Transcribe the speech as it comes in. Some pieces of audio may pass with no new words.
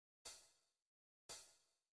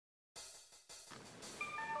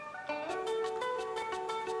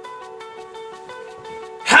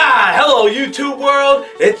Hello YouTube world,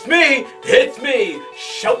 it's me,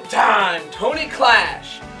 Showtime, Tony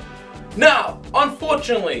Clash. Now,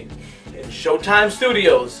 unfortunately, in Showtime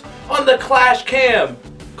Studios, on the Clash Cam,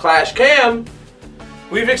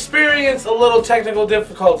 we've experienced a little technical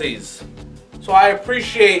difficulties. So I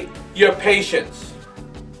appreciate your patience.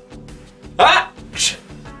 Ah!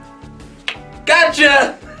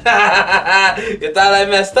 Gotcha! You thought I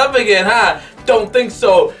messed up again, huh? Don't think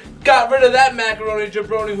so. Got rid of that macaroni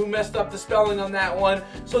jabroni who messed up the spelling on that one,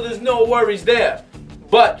 so there's no worries there.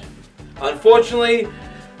 But, unfortunately,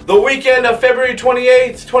 the weekend of February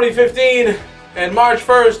 28th, 2015 and March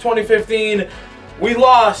 1st, 2015, we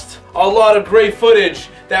lost a lot of great footage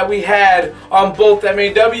that we had on both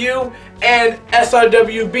MAW and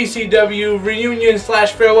SRW BCW reunion /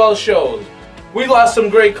 farewell shows. We lost some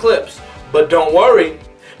great clips, but don't worry,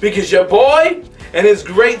 because your boy and his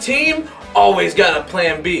great team always got a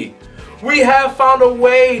plan B. We have found a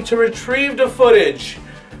way to retrieve the footage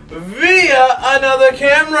via another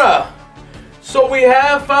camera. So we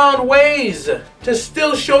have found ways to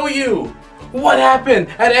still show you what happened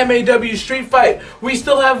at MAW Street Fight. We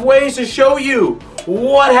still have ways to show you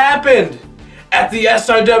what happened at the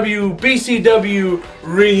SRW BCW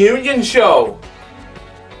reunion show.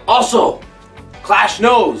 Also, Clash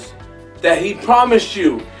knows that he promised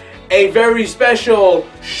you a very special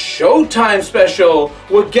Showtime special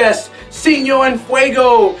with guests Senor and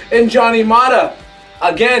Fuego and Johnny Mata.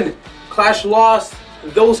 Again, Clash lost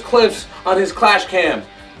those clips on his Clash Cam,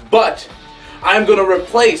 but I'm gonna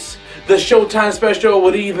replace the Showtime special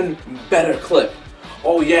with an even better clip.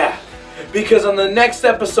 Oh yeah, because on the next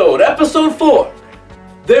episode, episode 4,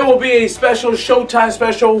 there will be a special Showtime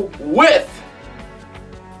special with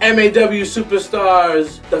MAW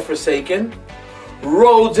superstars The Forsaken,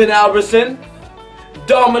 Rhodes and Albertson,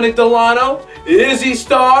 Dominic Delano, Izzy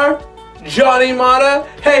Starr, Johnny Mata,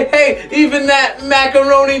 hey, even that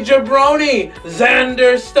macaroni jabroni,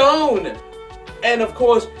 Xander Stone, and of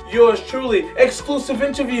course, yours truly, exclusive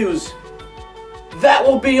interviews. That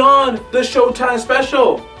will be on the Showtime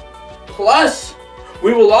special. Plus,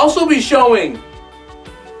 we will also be showing,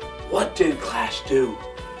 what did Clash do?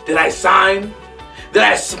 Did I sign? Did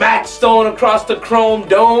I smack Stone across the chrome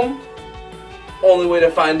dome? Only way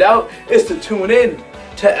to find out is to tune in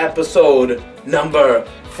to episode number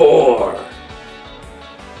 4.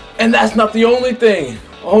 And that's not the only thing.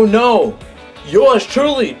 Oh no. Yours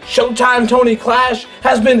truly, Showtime Tony Clash,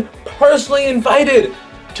 has been personally invited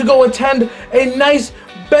to go attend a nice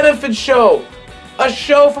benefit show. A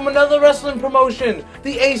show from another wrestling promotion,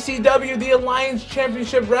 the ACW, the Alliance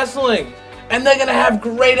Championship Wrestling. And they're gonna have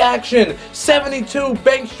great action. 72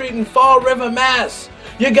 Bank Street in Fall River, Mass.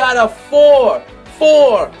 You got a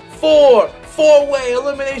 4-way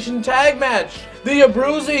elimination tag match. The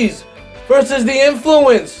Abruzis versus the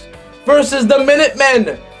Influence versus the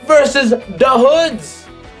Minutemen versus the Hoods.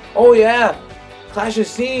 Oh yeah, Clash has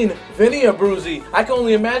seen Vinny Abruzzi. I can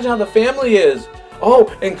only imagine how the family is.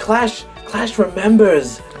 Oh, and Clash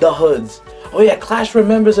remembers the Hoods. Oh yeah, Clash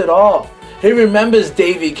remembers it all. He remembers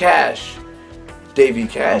Davey Cash. Davey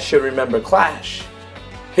Cash should remember Clash.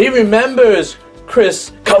 He remembers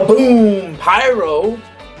Chris Kaboom Pyro.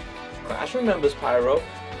 Clash remembers Pyro.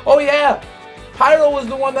 Oh yeah, Pyro was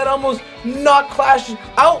the one that almost knocked Clash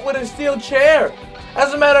out with a steel chair.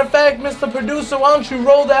 As a matter of fact, Mr. Producer, why don't you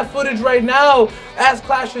roll that footage right now as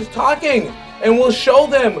Clash is talking, and we'll show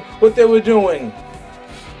them what they were doing.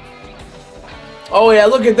 Oh yeah,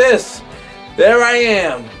 look at this. There I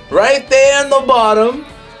am, right there in the bottom.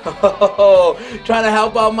 Trying to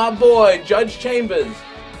help out my boy, Judge Chambers.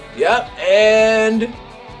 Yep, and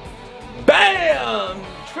BAM!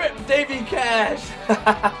 Trip Davey Cash.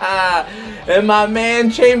 And my man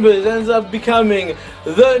Chambers ends up becoming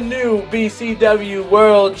the new BCW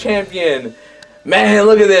World Champion. Man,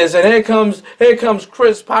 look at this. And here comes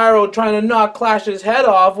Chris Pyro trying to knock Clash's head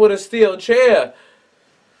off with a steel chair.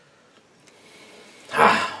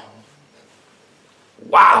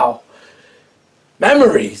 Wow.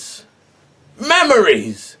 Memories.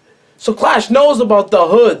 So Clash knows about the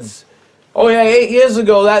Hoods. Oh yeah, 8 years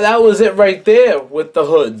ago, that was it right there with the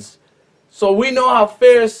Hoods. So we know how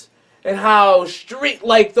fierce and how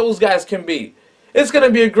street-like those guys can be. It's going to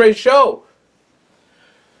be a great show.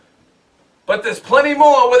 But there's plenty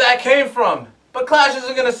more where that came from. But Clash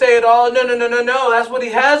isn't going to say it all. No. That's what he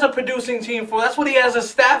has a producing team for. That's what he has a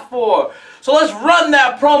staff for. So let's run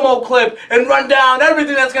that promo clip and run down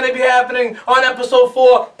everything that's going to be happening on episode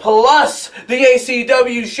 4, plus the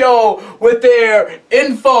ACW show with their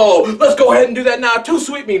info. Let's go ahead and do that now. Too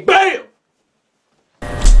sweet me. Bam!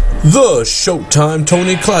 The Showtime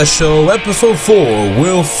Tony Clash Show Episode 4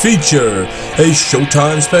 will feature a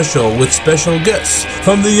Showtime special with special guests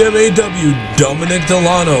from the MAW Dominic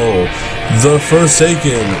Delano, The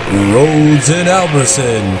Forsaken, Rhodes and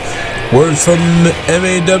Alberson, words from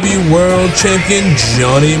MAW World Champion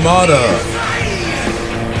Johnny Mata,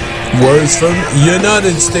 words from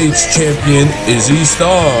United States Champion Izzy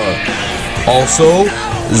Starr, also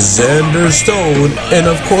Xander Stone, and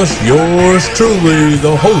of course yours truly,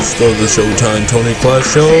 the host of the Showtime Tony Clash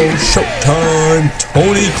Show, Showtime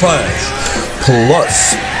Tony Clash,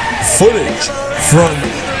 plus footage from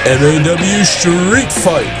MAW Street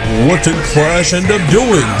Fight. What did Clash end up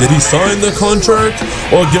doing? Did he sign the contract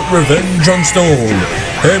or get revenge on Stone?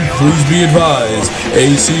 And please be advised,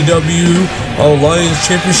 ACW Alliance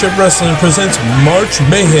Championship Wrestling presents March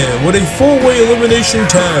Mayhem with a 4-way elimination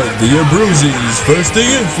tag. The Abruzis versus The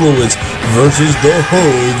Influence versus The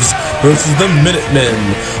Hoods versus The Minutemen.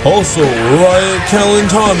 Also, Riot Callan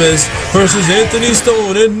Thomas versus Anthony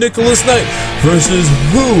Stone and Nicholas Knight versus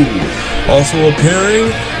Who. Also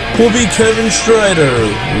appearing will be Kevin Strider,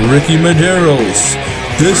 Ricky Medeiros.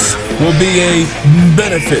 This will be a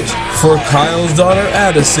benefit for Kyle's daughter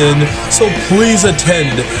Addison, so please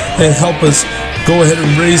attend and help us go ahead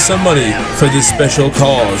and raise some money for this special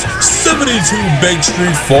cause. 72 Bank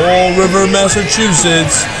Street, Fall River,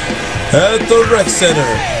 Massachusetts, at the Rec Center.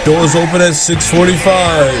 Doors open at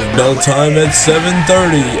 6:45, bell time at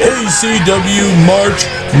 7:30. ACW March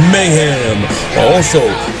Mayhem. Also,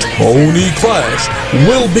 Tony Clash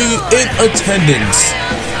will be in attendance.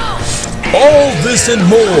 All this and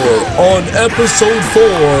more on Episode 4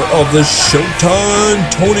 of the Showtime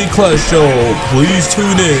Tony Clash Show. Please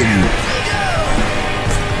tune in.